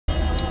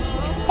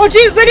Oh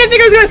Jesus, I didn't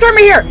think it was gonna start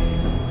me here!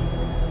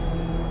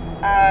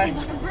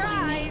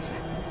 Surprise!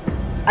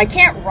 I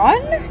can't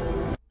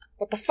run?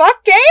 What the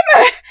fuck, game?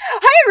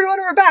 Hi everyone,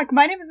 we're back!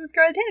 My name is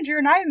MissScarletTanager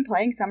and I've been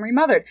playing some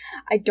Remothered.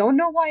 I don't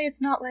know why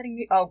it's not letting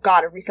me- Oh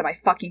god, it reset my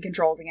fucking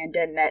controls again,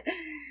 didn't it?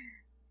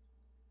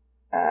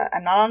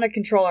 I'm not on a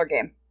controller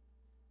game.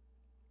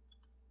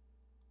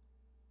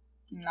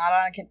 Not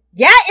on a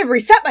Yeah, it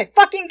reset my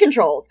fucking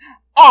controls!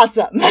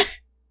 Awesome!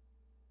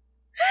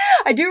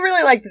 I do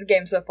really like this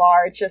game so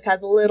far. It just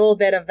has a little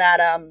bit of that,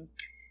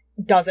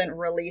 doesn't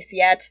release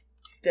yet.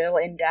 Still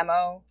in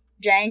demo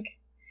jank.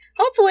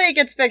 Hopefully it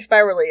gets fixed by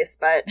release,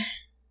 but...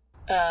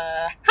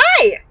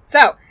 Hi!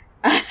 So,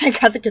 I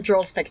got the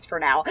controls fixed for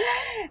now.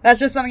 That's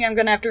just something I'm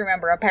gonna have to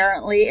remember.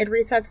 Apparently, it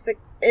resets the...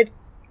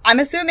 I'm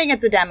assuming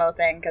it's a demo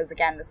thing, because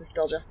again, this is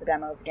still just the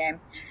demo of the game.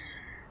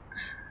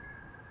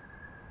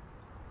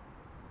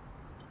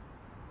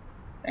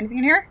 Is there anything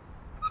in here?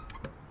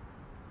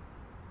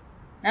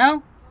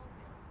 No?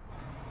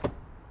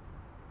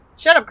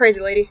 Shut up, crazy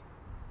lady.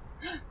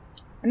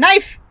 A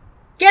knife!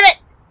 Give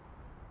it!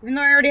 Even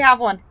though I already have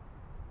one.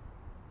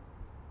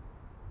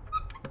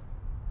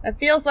 That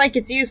feels like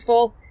it's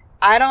useful.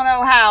 I don't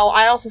know how.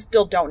 I also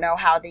still don't know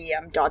how the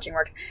dodging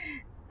works.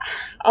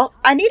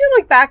 I need to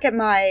look back at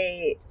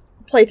my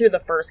playthrough of the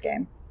first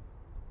game.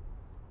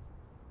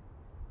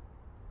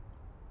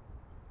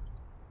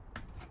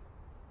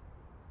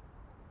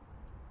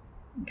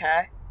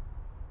 Okay.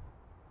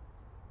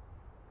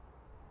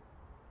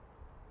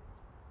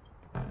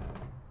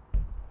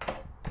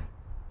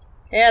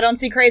 Yeah, I don't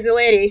see crazy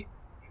lady.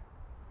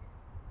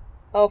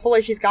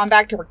 Hopefully she's gone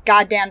back to her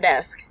goddamn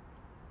desk.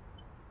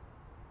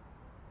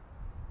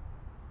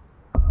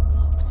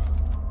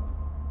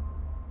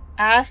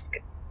 Ask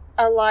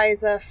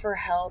Eliza for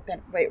help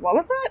and- wait, what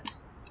was that?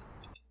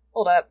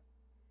 Hold up.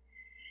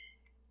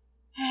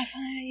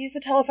 Use the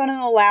telephone in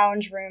the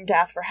lounge room to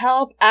ask for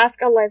help.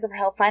 Ask Eliza for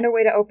help. Find a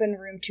way to open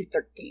room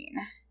 213.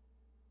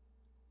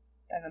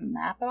 Do I have a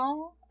map at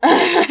all?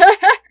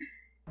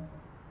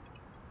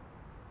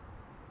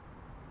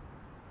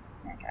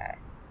 Okay.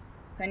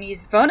 So I need to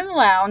use the phone in the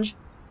lounge.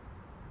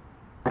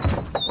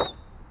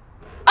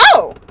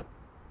 Oh!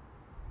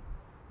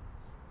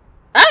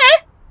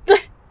 Okay!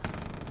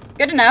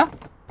 Good to know.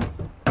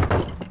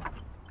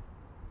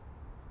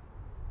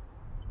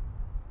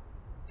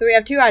 So we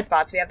have two hide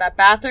spots. We have that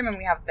bathroom and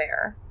we have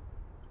there.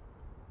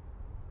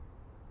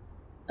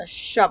 A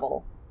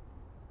shovel.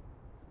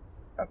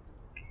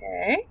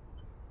 Okay.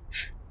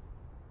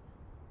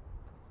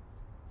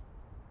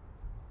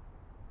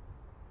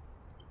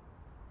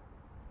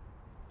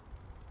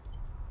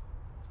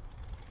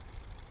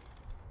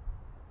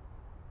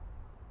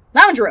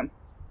 Lounge room.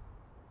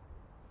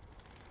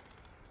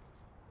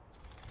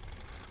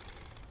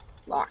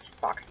 Locked.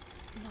 Fuck.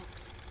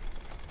 Locked.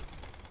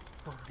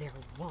 While they're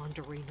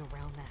wandering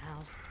around the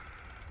house,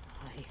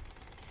 I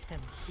am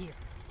here,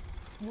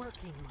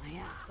 working my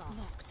ass off.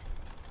 Locked.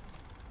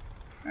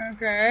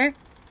 Okay.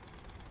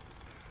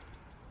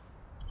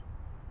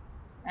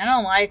 I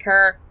don't like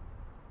her.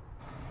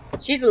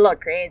 She's a little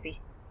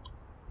crazy.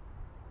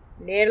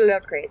 Little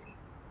crazy.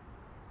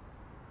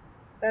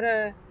 Is that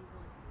a...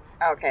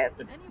 Okay, it's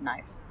a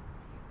knife.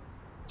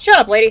 Shut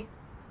up, lady!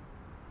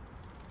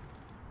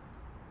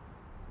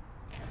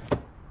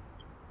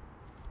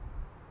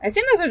 I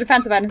assume those are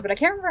defensive items, but I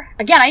can't remember.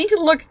 Again, I need to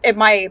look at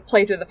my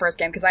playthrough of the first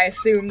game, because I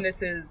assume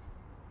this is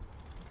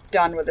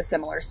done with a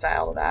similar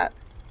style to that.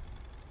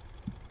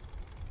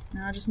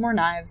 No, just more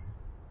knives.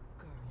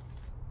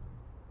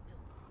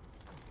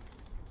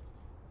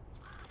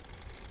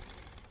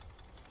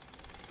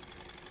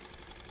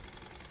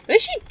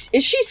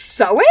 Is she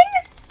sewing?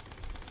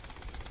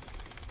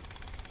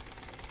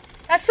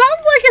 That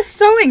sounds like a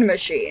sewing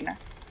machine.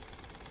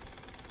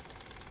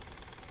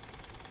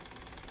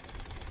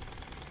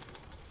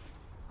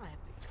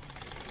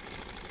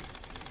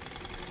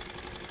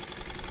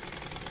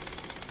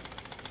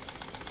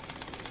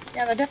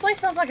 Yeah, that definitely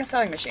sounds like a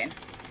sewing machine.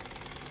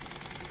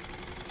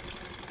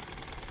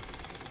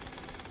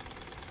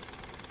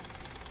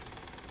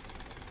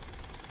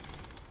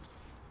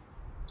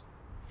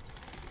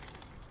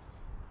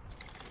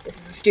 This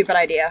is a stupid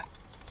idea.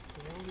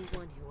 The only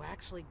one who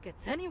actually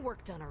gets any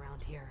work done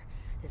around here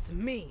is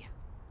me.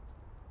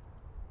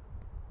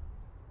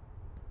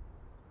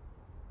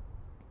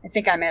 I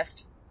think I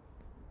missed.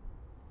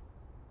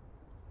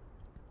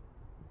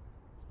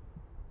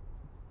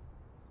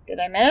 Did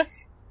I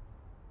miss?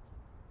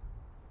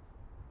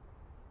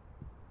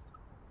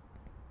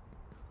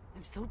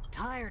 I'm so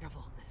tired of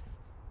all this.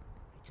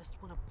 I just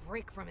want to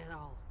break from it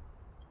all.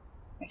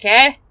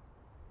 Okay.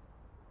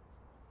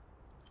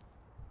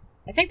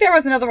 I think there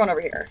was another one over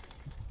here.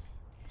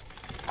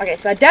 Okay,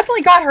 so that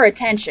definitely got her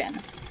attention.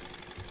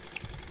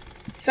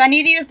 So I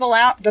need to use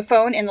the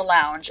phone in the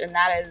lounge, and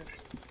that is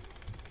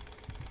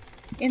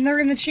in the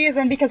room that she is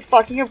in because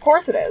fucking of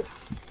course it is.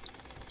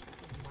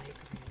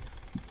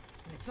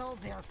 It's all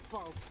their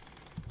fault.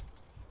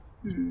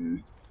 Hmm.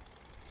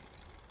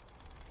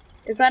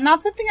 Is that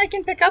not something I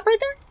can pick up right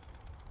there?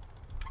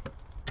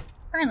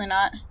 Apparently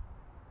not.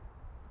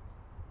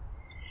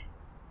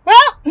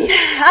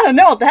 I don't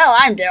know what the hell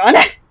I'm doing.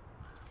 I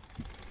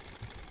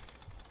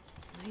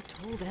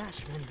told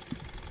Ashman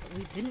that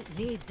we didn't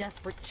need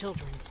desperate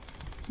children.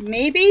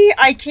 Maybe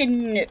I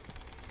can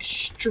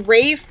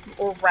strafe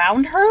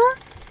around her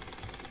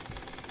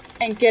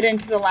and get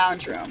into the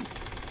lounge room.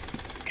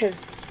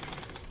 Because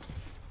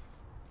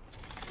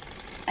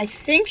I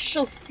think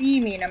she'll see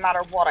me no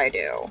matter what I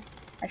do.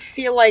 I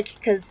feel like,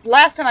 because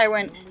last time I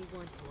went...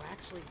 Anyone who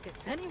actually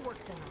gets any work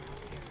done around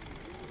here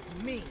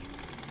is me.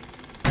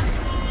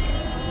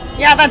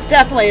 Yeah, that's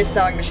definitely a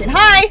sewing machine.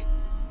 Hi!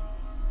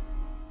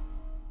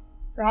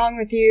 What's wrong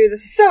with you?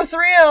 This is so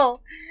surreal!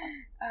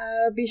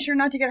 Be sure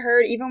not to get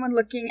hurt. Even when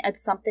looking at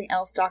something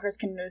else, stalkers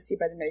can notice you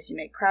by the noise you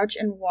make. Crouch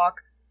and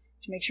walk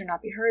to make sure not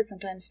to be hurt.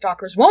 Sometimes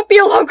stalkers won't be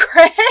alone.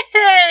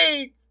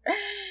 Great!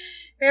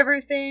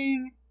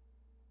 Everything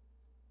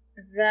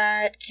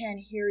that can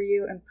hear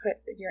you and put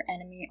your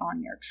enemy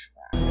on your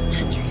track.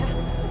 Andrea,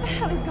 what the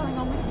hell is going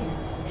on with you?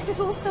 This is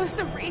all so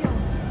surreal.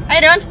 How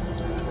you doing?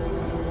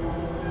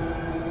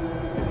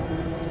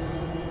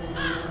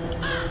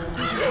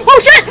 Oh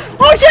shit!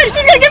 Oh shit!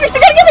 She's gonna get me! She's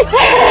gonna get me!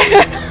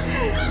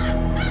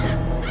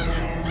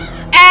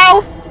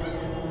 Ow!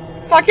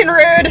 Fucking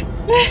rude.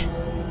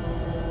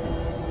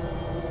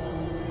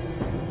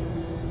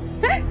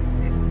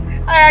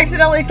 I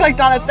accidentally clicked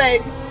on a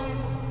thing.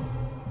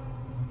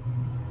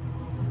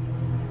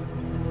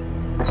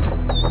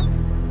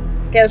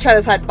 Okay, let's try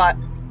this hide spot.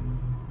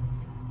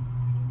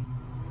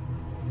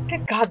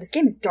 Good God, this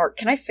game is dark.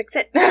 Can I fix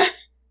it?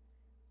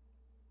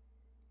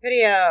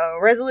 Video,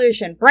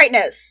 resolution,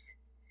 brightness.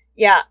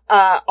 Yeah,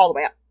 all the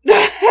way up.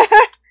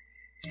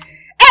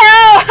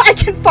 Ow! I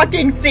can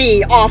fucking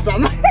see!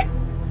 Awesome!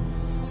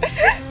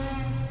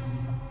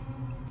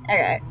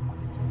 Okay.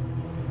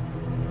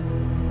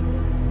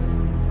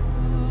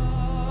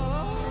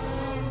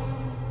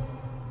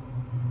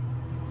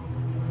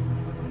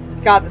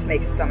 God, this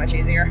makes it so much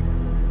easier.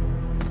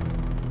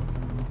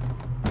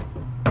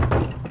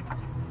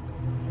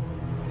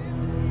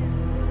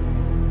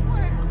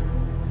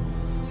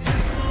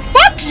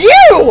 Fuck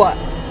you!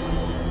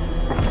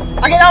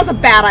 Okay, that was a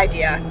bad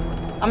idea.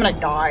 I'm gonna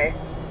die.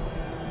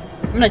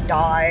 I'm gonna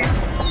die.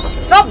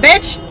 Sup,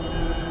 bitch?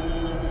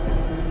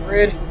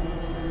 Rude.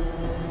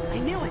 I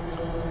knew it.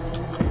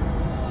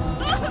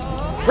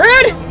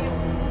 Rude!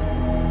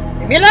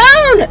 Leave me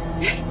alone!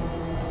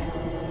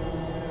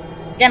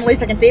 Again, at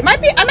least I can see. It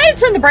might be. I might have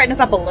turned the brightness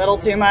up a little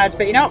too much,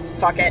 but you know what?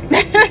 Fuck it.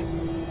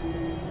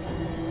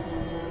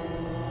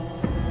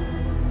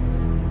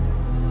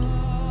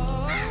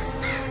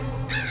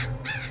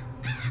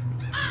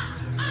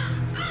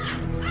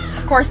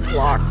 Of course it's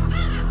locked.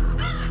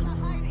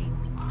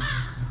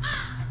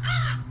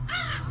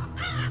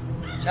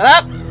 Shut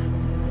up!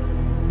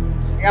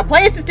 I got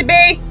places to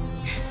be!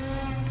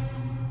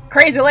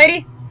 Crazy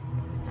lady!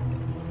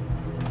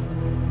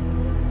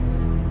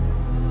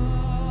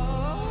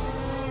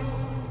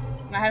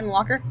 Can I hide in the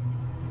locker?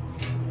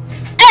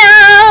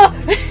 Ow!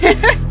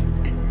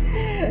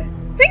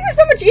 Things are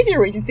so much easier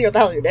when you can see what the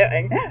hell you're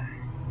doing.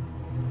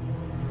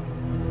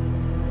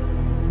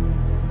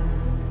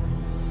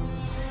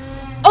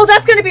 Oh,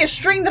 that's gonna be a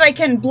string that I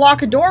can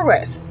block a door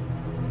with.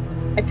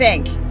 I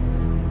think.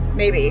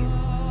 Maybe.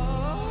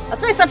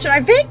 That's my assumption. I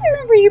vaguely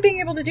remember you being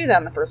able to do that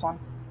in the first one.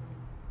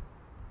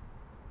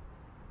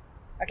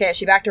 Okay, is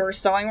she back to her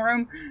sewing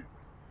room?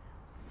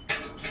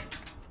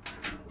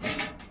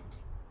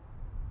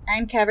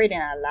 I'm covered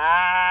in a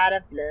lot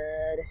of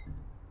blood.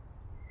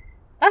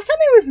 Last time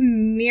it was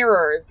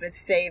mirrors that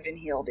saved and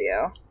healed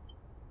you.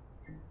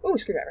 Ooh,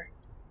 screwdriver.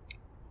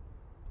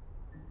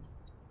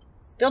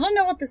 Still don't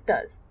know what this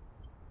does.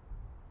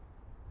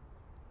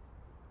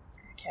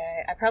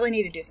 Okay, I probably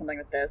need to do something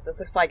with this. This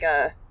looks like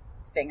a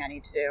thing I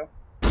need to do.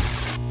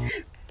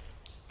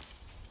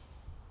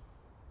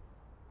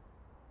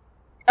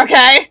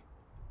 Okay.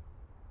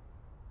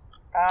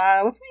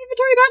 What's my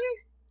inventory button?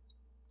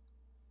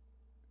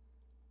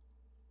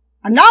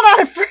 I'm not on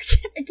a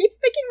freaking... It keeps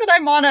thinking that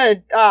I'm on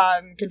a,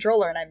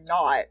 controller and I'm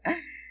not.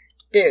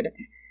 Dude.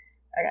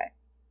 Okay.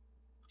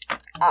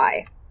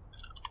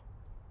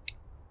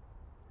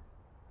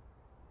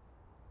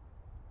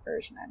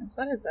 Version items.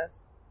 What is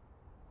this?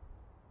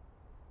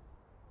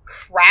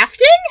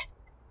 Crafting?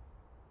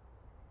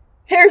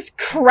 There's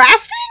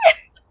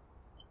crafting?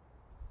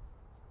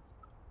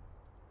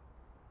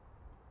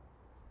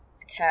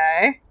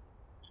 Okay.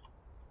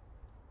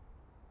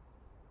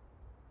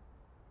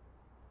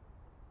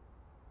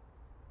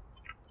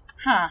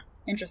 Huh.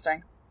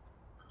 Interesting.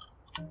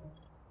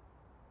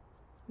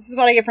 This is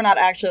what I get for not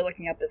actually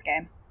looking up this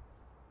game.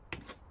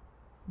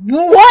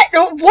 What?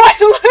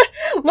 What?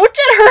 Look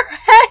at her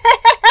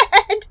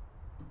head!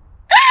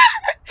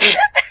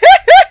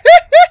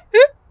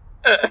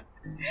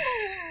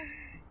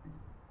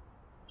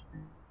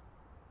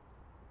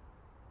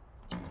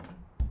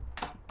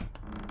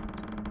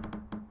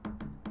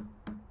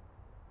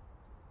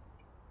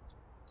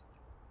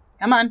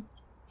 Come on.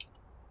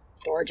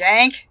 Door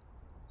Jank.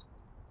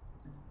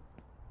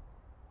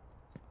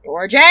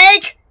 Door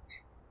Jank!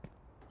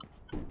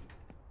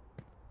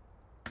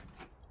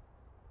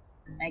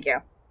 Thank you.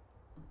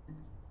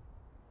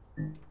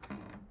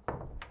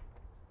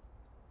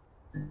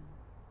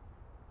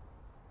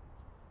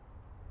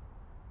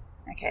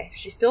 Okay, if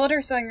she's still at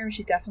her sewing room,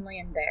 she's definitely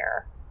in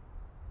there.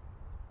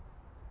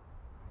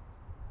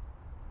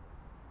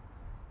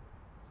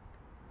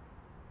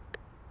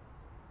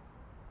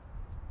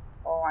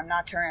 Oh, I'm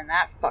not turning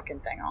that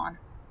fucking thing on.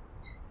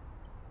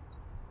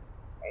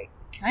 Wait,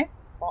 can I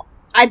vault?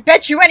 I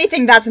bet you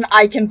anything that's an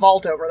I can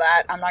vault over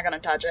that. I'm not gonna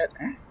touch it.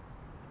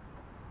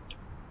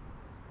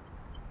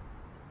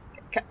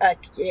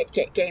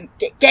 Game.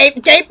 Game!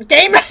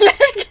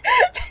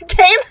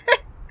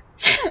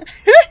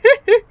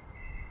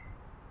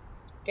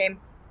 Game.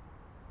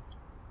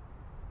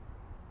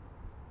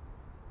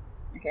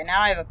 Okay,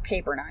 now I have a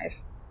paper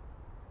knife.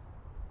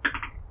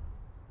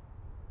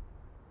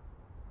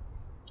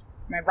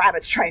 My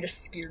rabbit's trying to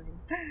scare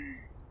me.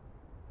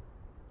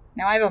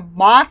 Now I have a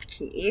moth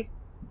key.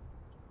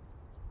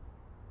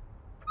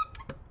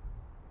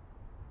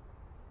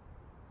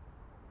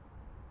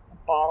 A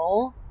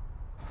bottle.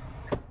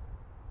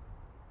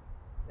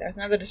 There's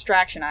another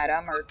distraction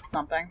item or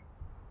something.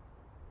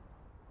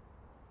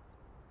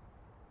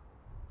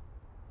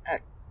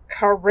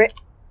 A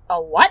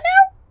what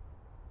now?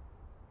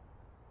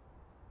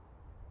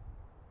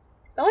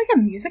 Is that like a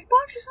music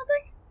box or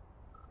something?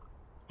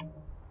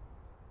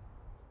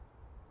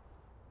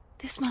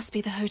 This must be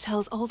the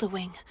hotel's older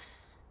wing.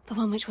 The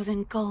one which was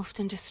engulfed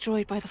and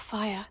destroyed by the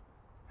fire.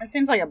 That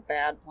seems like a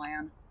bad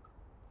plan.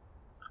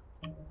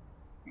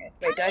 Wait,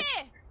 did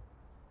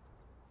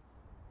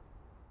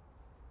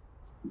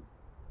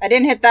I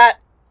didn't hit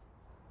that.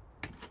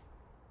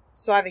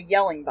 So I have a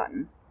yelling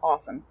button.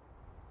 Awesome.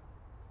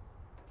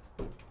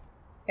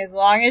 As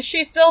long as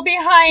she's still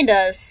behind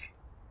us,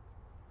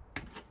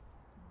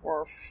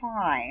 we're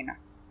fine.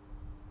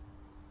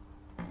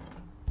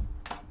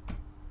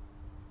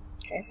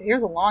 Okay, so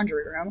here's a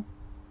laundry room.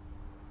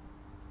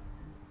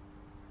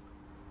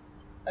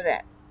 Look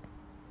at that.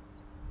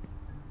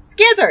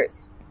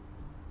 Skizzers!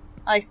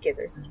 I like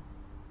skizzers.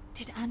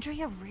 Did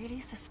Andrea really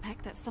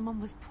suspect that someone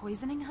was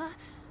poisoning her?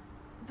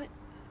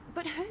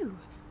 But who?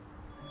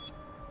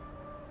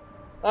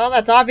 Well,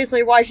 that's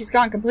obviously why she's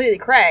gone completely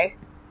cray.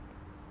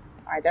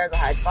 Alright, there's a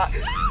hide spot.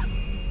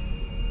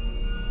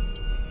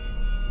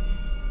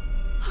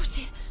 Oh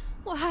dear,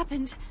 what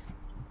happened?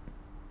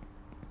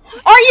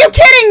 Are you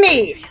kidding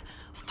me?! Andrea,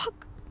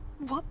 fuck.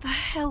 What the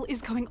hell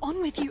is going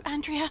on with you,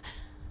 Andrea?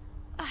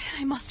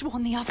 I must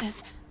warn the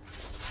others.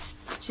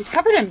 She's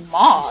covered in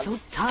moths. I'm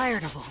so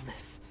tired of all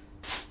this.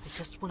 I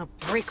just want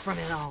to break from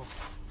it all.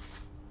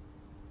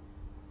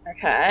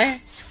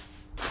 Okay.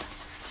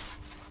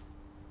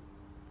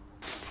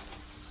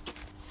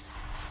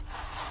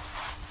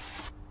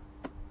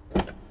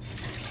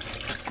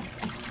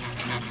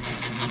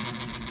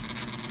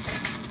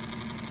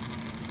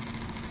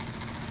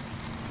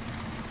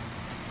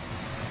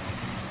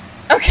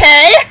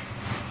 Okay.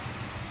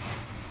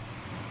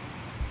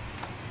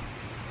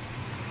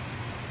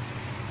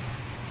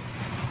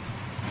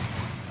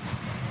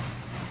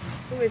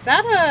 Ooh, is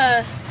that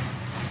a...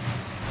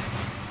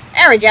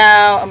 There we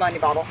go! A money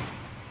bottle.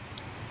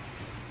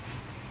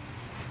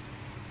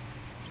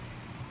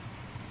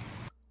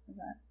 What's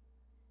that?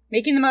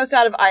 Making the most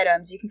out of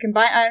items. You can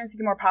combine items to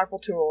get more powerful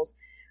tools.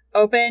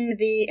 Open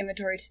the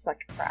inventory to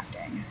select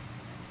crafting.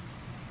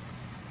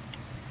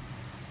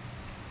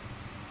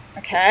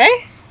 Okay.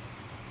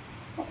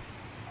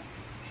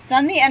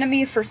 Stun the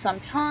enemy for some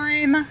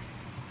time.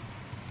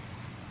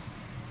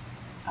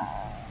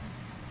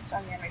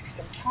 Stun the enemy for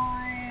some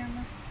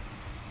time.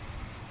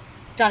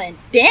 Stun and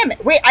damage.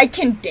 Wait, I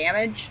can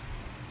damage?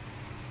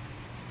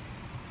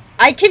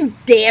 I can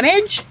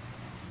damage?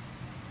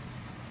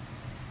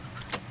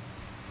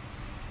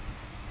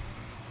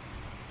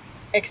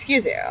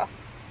 Excuse you.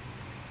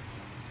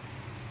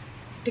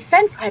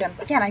 Defense items.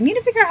 Again, I need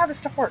to figure out how this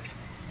stuff works.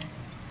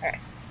 Okay.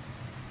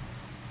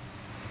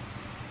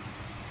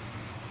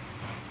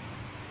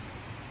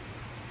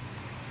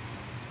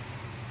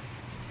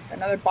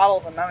 Another bottle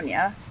of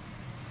ammonia.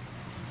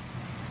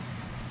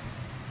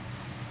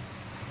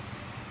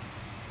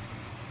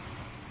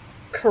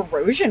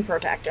 Corrosion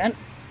protectant.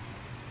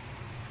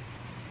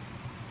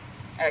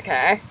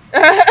 Okay.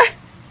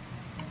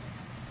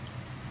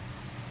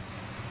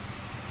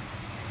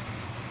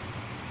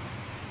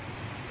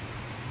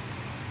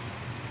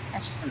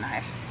 That's just a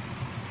knife.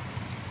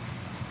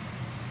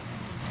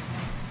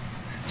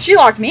 She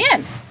locked me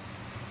in!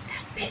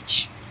 That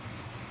bitch.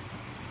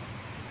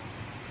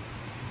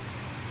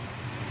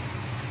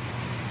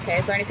 Okay,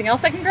 is there anything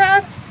else I can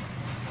grab?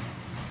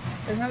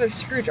 There's another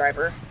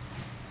screwdriver.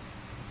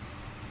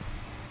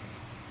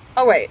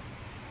 Oh, wait.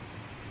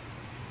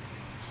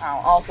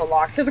 Oh, also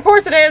locked. Because of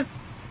course it is!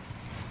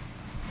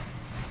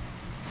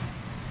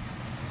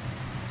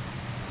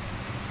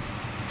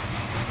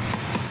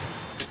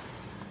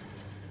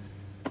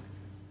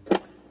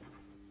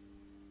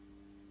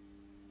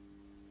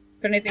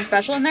 Put anything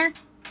special in there?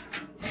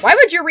 Why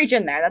would you reach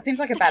in there? That seems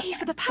like a bad Key plan.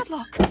 for the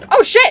padlock.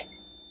 Oh, shit!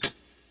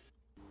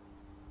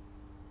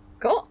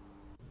 Cool.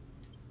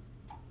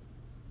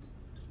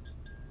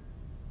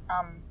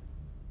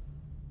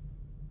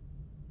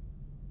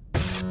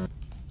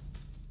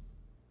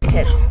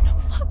 Tits. No,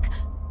 fuck.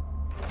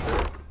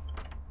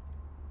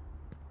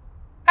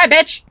 Hi,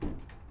 bitch!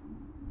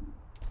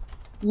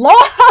 Law!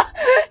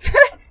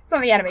 Some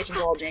of the animation's a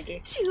little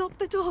janky. She locked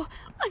the door.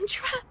 I'm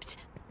trapped.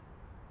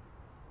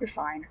 You're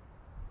fine.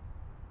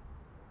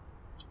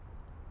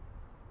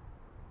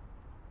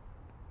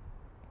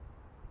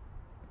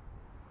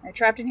 Am I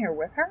trapped in here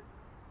with her?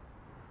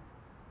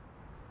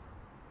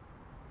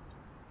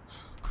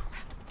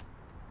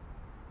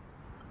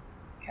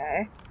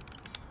 Okay.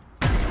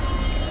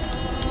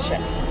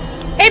 Shit.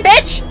 Hey,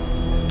 bitch!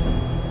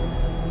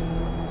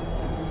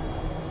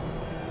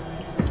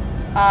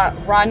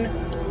 Run.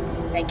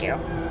 Thank you.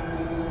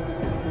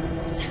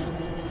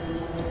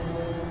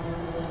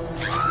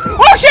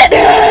 Oh, shit! I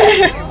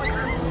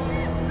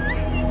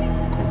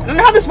don't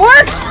know how this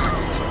works!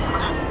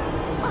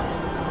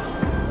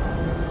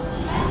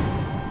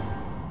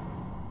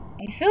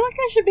 I feel like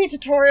I should be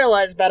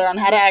tutorialized better on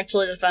how to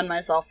actually defend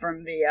myself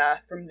from the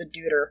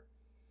duder.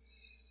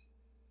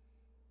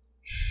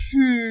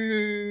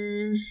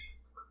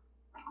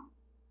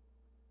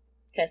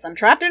 Okay, so I'm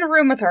trapped in a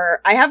room with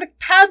her. I have a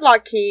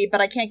padlock key, but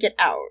I can't get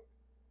out.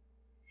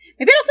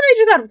 Maybe I'll somebody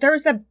do that. There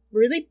was that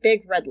really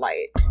big red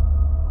light.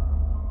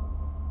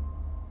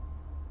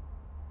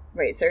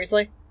 Wait,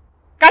 seriously?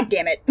 God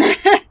damn it.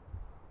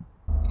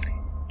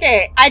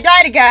 Okay, I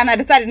died again. I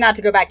decided not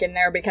to go back in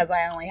there because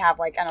I only have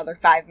like another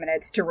 5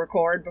 minutes to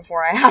record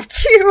before I have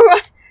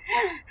to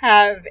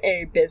have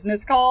a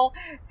business call.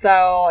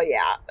 So,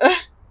 yeah.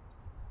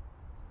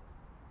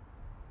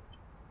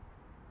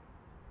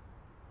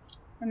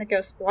 I'm gonna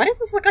go. Why does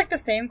this look like the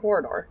same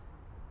corridor?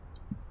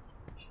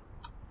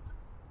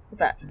 What's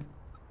that?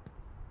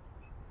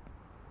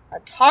 A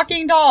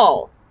talking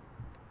doll.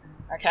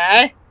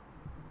 Okay.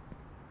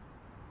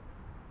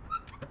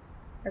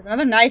 There's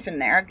another knife in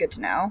there. Good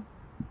to know.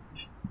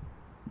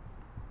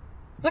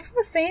 This looks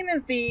the same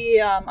as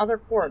the other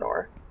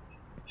corridor.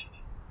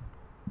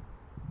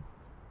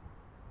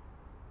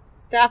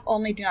 Staff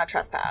only, do not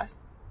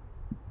trespass.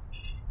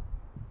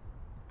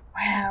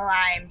 Well,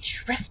 I'm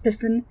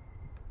trespassing.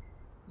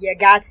 You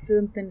got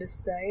something to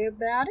say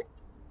about it?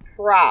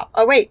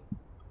 Oh, wait.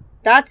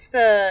 That's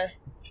the...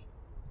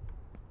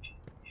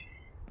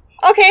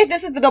 Okay,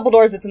 this is the double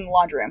doors that's in the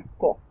laundry room.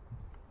 Cool.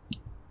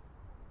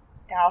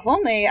 Now, if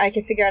only I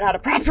could figure out how to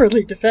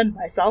properly defend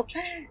myself.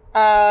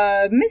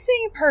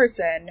 Missing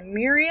person.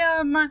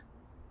 Miriam...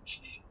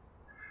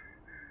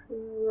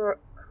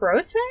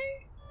 Crocet?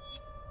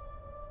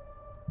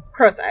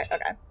 Crocet,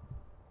 okay.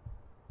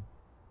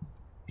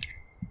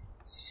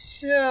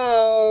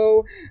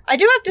 So, I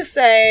do have to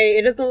say,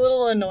 it is a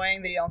little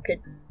annoying that you don't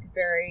get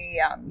very,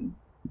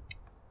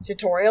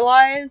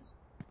 tutorialized.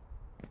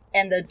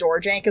 And the door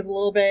jank is a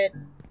little bit,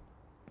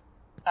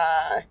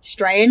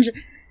 strange.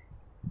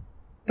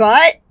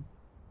 But,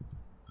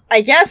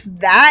 I guess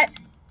that...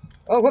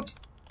 Oh,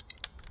 whoops.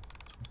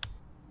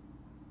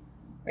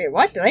 Wait,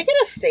 what? Did I get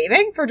a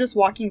saving for just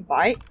walking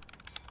by?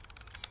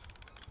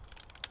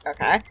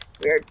 Okay,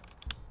 weird.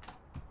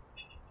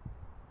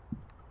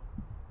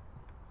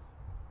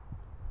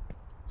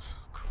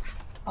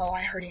 Oh,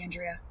 I heard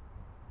Andrea.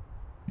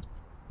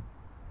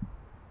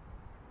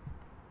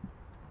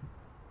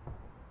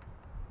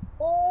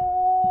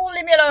 Oh,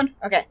 leave me alone.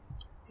 Okay.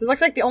 So it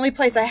looks like the only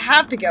place I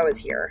have to go is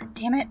here.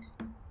 Damn it.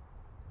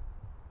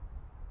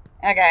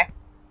 Okay.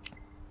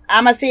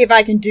 I'm gonna see if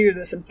I can do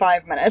this in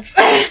 5 minutes.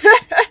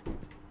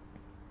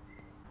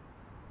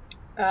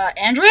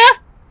 Andrea?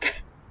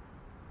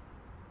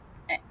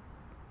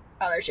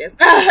 Oh, there she is.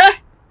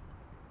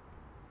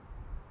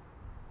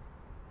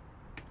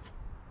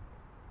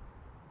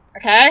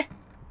 Okay.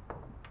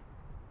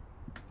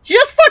 She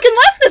just fucking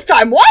left this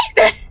time.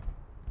 What?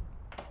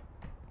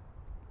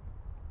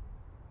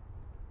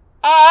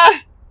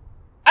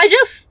 I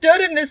just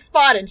stood in this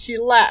spot and she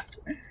left.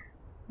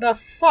 The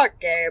fuck,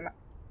 game.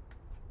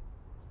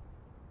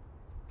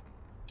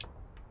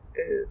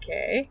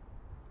 Okay.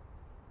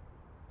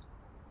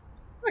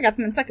 Oh, I got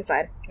some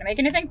insecticide. Can I make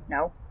anything?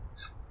 No.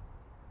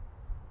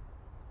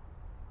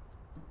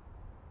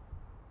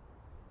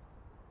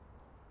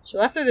 She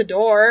left through the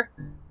door.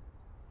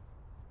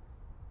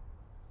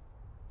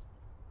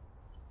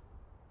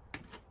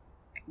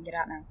 I can get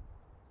out now.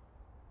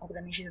 Oh, but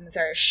that means she's in this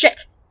area.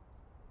 Shit!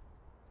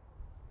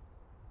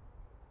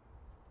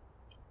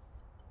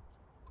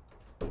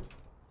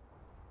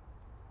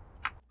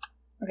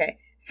 Okay.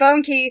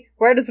 Phone key.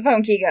 Where does the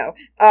phone key go?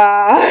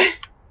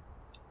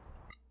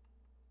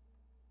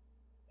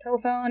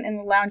 Telephone in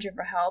the lounge room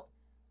for help.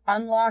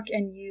 Unlock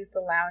and use the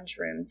lounge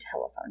room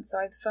telephone. So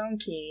I have the phone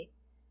key.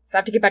 So I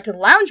have to get back to the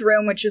lounge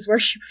room, which is where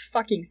she was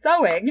fucking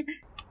sewing.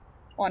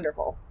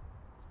 Wonderful.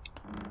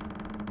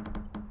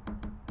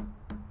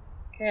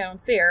 Okay, I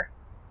don't see her.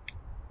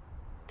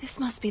 This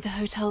must be the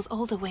hotel's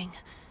older wing.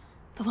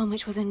 The one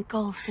which was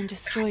engulfed and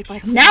destroyed by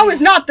the fire. Now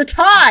is not the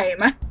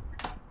time!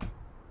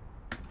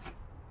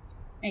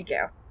 Thank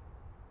you.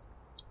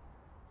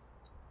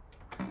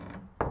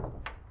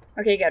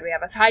 Okay, good. We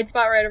have a hide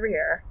spot right over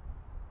here.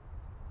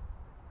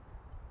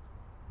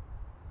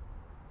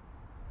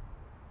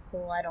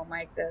 Oh, I don't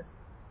like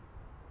this.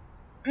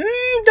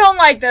 Don't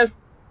like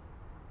this.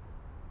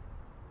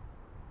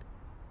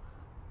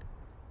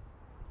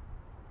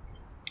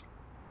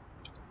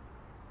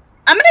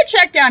 I'm gonna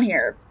check down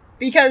here,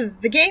 because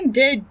the game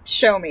did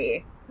show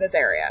me this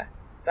area,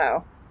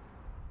 so.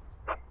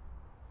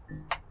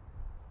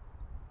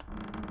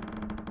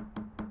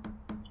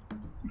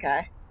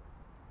 Okay.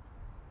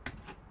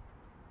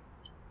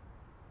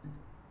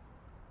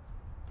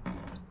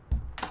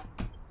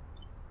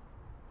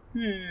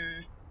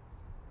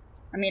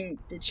 I mean,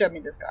 it showed me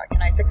this guy.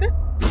 Can I fix it?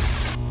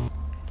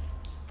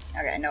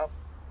 Okay, nope.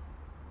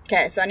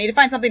 Okay, so I need to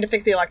find something to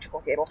fix the electrical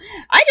cable.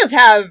 I just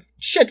have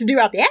shit to do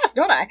out the ass,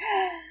 don't I?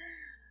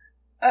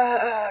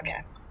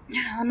 Okay.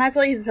 I might as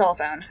well use the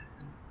telephone.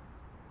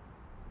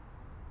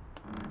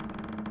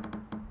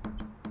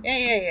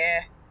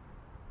 Yeah.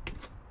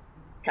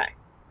 Okay.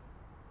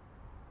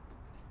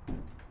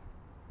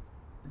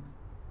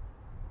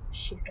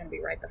 She's gonna be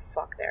right the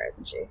fuck there,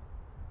 isn't she?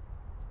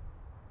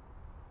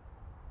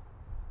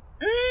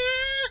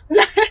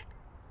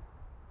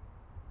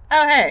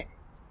 Oh, hey.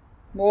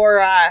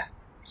 More,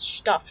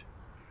 stuff.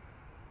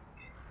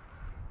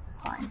 This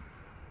is fine.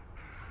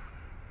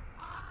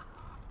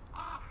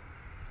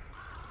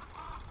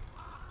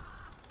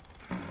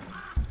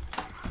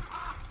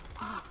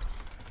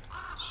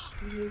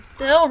 She's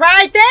still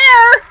right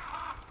there!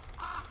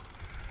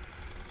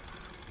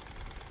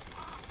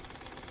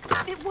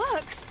 It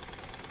works.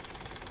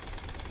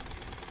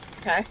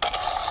 Okay.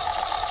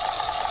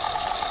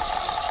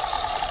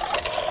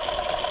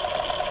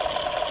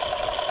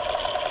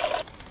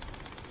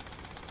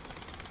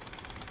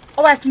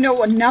 Oh, I have to know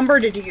what number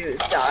to use,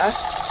 duh.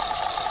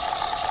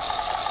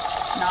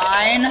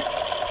 9.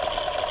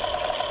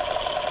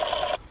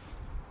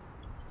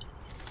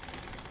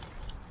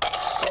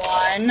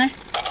 1.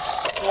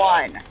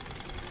 1.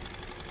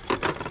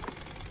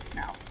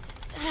 No.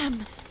 Damn.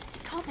 We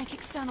can't make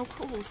external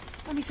calls.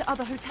 Only to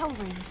other hotel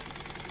rooms.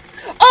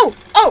 Oh!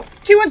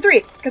 2 and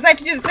 3, because I have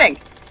to do the thing.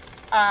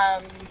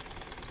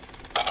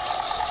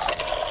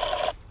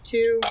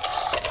 2,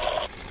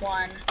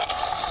 1,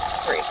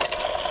 3.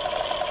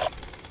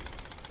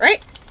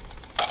 Right?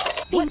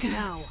 What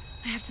now?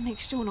 I have to make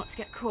sure not to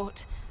get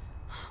caught.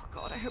 Oh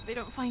God, I hope they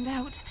don't find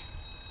out.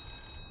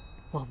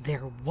 While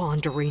they're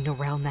wandering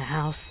around the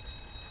house,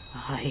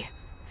 I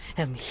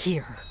am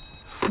here,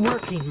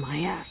 working my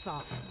ass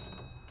off.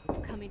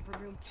 It's coming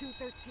from room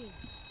 213.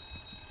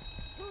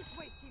 Who's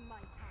wasting my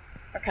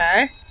time?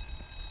 Okay.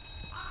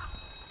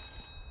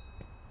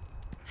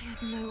 I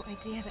had no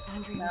idea that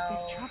Andrea was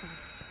this troubled.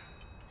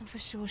 And for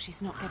sure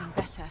she's not getting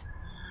better.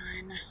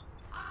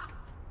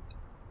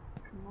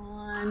 Come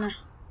on.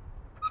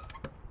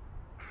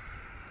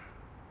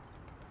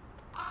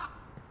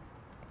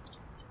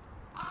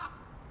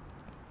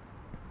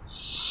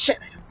 Shit,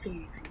 I don't see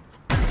anything.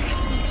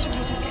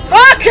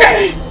 Fuck!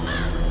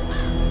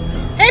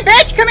 Hey,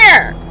 bitch, come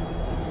here!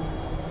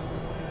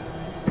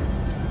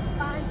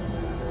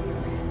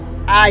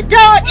 I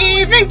don't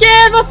even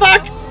give a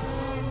fuck!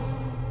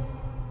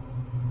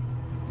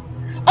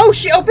 Oh,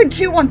 she opened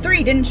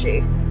 213, didn't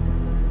she?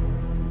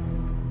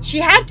 She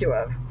had to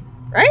have,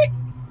 right?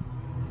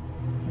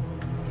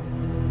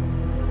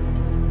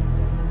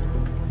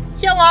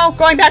 Hello,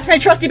 going back to my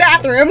trusty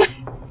bathroom.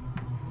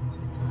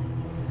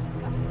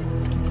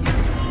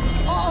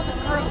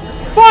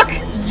 Fuck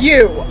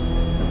you!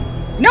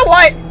 You know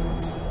what?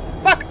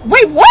 Fuck.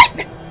 Wait, what?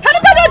 How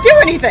did that not do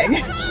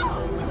anything?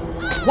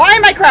 Why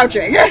am I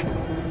crouching?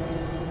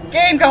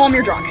 Game, go home,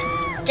 you're drunk.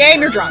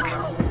 Game, you're drunk.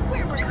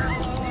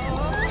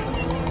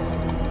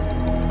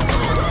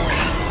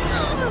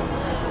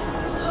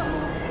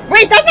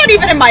 Wait, that's not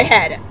even in my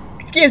head.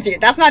 Excuse you,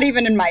 that's not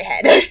even in my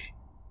head.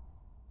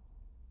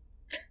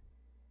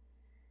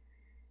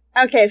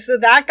 Okay, so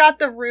that got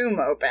the room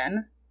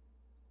open.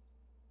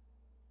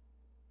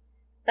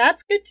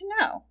 That's good to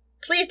know.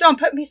 Please don't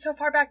put me so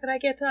far back that I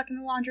get stuck in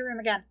the laundry room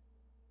again.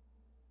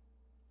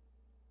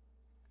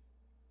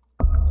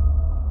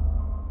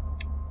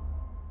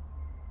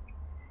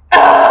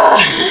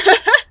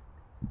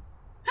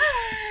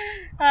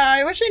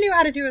 I wish I knew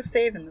how to do a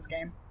save in this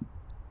game.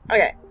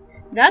 Okay,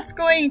 that's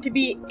going to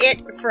be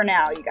it for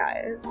now, you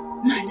guys.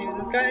 My name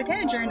is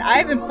MissScarletTanager, and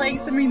I've been playing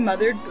some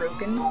Remothered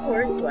Broken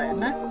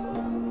Porcelain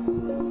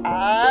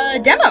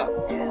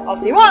demo. I'll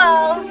see you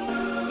all